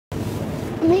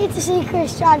I'm here to see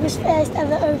Chris drive his first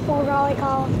ever Opel rally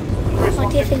car.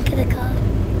 What do you think of the car?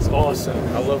 It's awesome.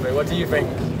 I love it. What do you think?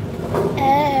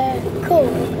 Cool.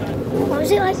 What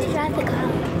was it like to drive the car?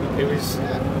 It was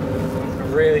a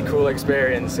really cool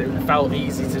experience. It felt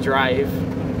easy to drive.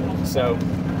 So,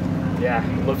 yeah,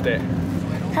 loved it.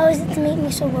 How was it to meet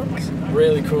Mr. Brookes?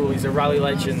 Really cool. He's a rally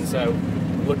legend, so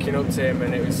looking up to him,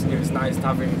 and it was nice to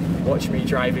have him watch me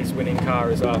drive his winning car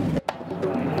as well.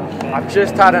 I've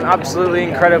just had an absolutely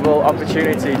incredible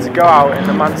opportunity to go out in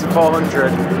the Manta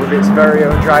 400 with its very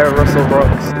own driver, Russell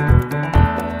Brookes.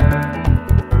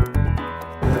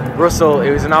 Russell,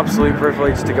 it was an absolute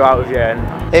privilege to go out with you.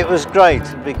 And it was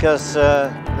great because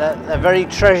they're very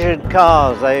treasured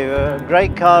cars. They were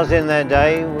great cars in their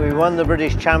day. We won the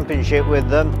British Championship with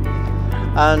them,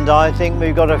 and I think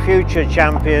we've got a future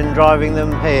champion driving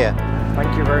them here.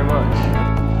 Thank you very much.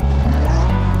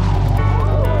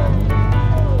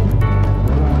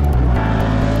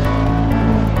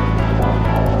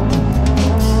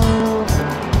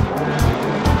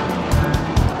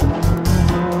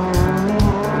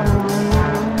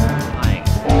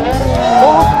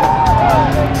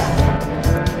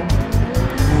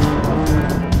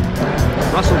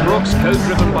 Russell Brookes,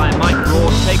 co-driven by Mike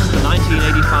Broad, takes the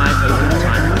 1985 Opel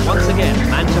title. Once again,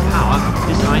 Manta Power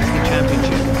decides the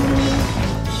championship.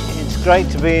 It's great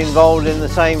to be involved in the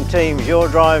same teams. You're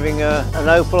driving an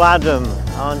Opel Adam,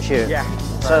 aren't you? Yeah.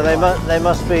 So they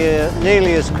must be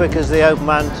nearly as quick as the Opel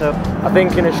Manta. I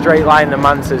think in a straight line the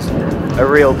Manta's a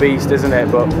real beast, isn't it?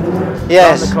 But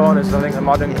yes, around the corners I think the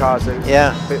modern cars are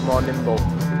a bit more nimble.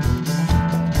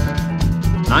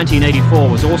 1984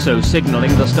 was also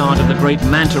signalling the start of the great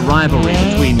Manta rivalry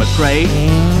between McRae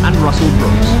and Russell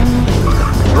Brookes.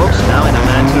 Brookes now in a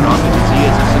Manta after his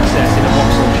years of success in a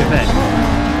Vauxhall Chevette.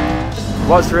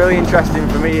 What's really interesting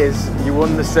for me is you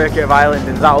won the Circuit of Ireland,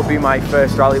 and that'll be my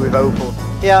first rally with Opel.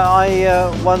 Yeah, I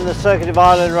won the Circuit of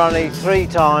Ireland rally 3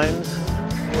 times.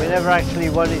 We never actually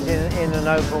won it in an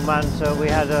Opel Manta. We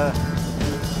had a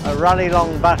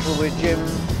rally-long battle with Jim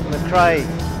McRae.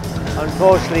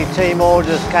 Unfortunately, team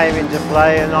orders came into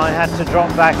play and I had to drop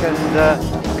back and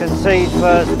concede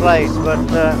first place, but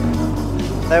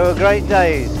they were great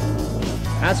days.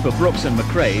 As for Brookes and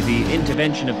McRae, the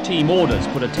intervention of team orders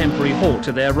put a temporary halt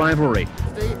to their rivalry.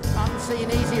 50, unseen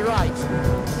easy right,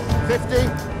 50,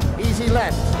 easy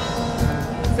left,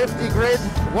 50 grid,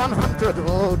 100,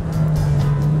 oh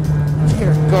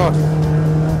dear God.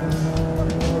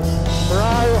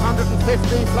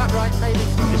 150, flat right maybe.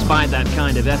 Despite that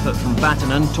kind of effort from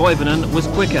Vatanen, Toivonen was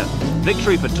quicker.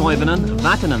 Victory for Toivonen,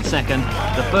 Vatanen second,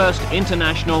 the first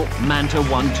international Manta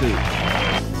 1-2.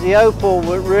 The Opel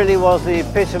really was the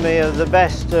epitome of the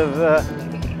best of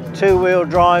two-wheel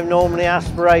drive, normally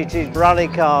aspirated rally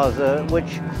cars,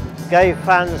 which gave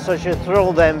fans such a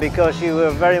thrill then because you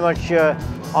were very much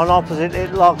on opposite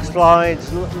it, lock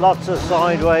slides, lots of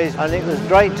sideways, and it was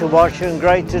great to watch and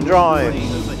great to drive.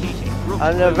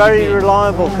 And a very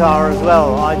reliable car as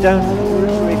well. I don't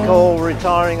recall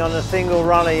retiring on a single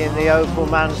rally in the Opel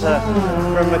Manta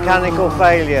from mechanical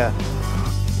failure.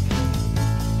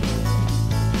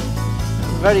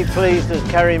 I'm very pleased that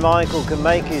Kerry Michael can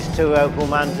make his 2 Opel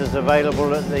Mantas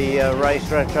available at the Race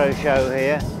Retro show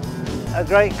here. A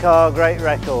great car, great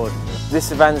record.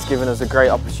 This event's given us a great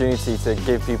opportunity to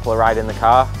give people a ride in the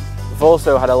car. We've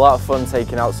also had a lot of fun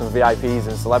taking out some VIPs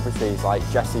and celebrities like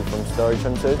Jesse from Storage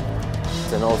Hunted,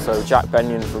 and also Jack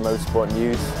Benyon from Motorsport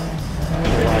News. Just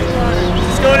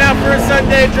going out for a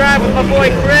Sunday drive with my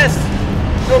boy Chris.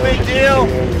 No big deal.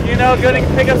 You know, gonna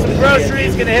pick up some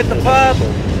groceries, gonna hit the pub,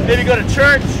 maybe go to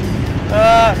church.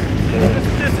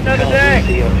 Just another day.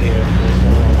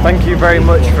 Thank you very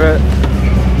much for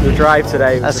the drive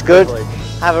today. That's good.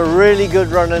 Have a really good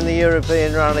run in the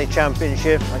European Rally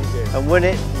Championship and win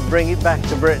it and bring it back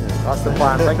to Britain. That's the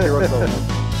plan. Thank you, Russell.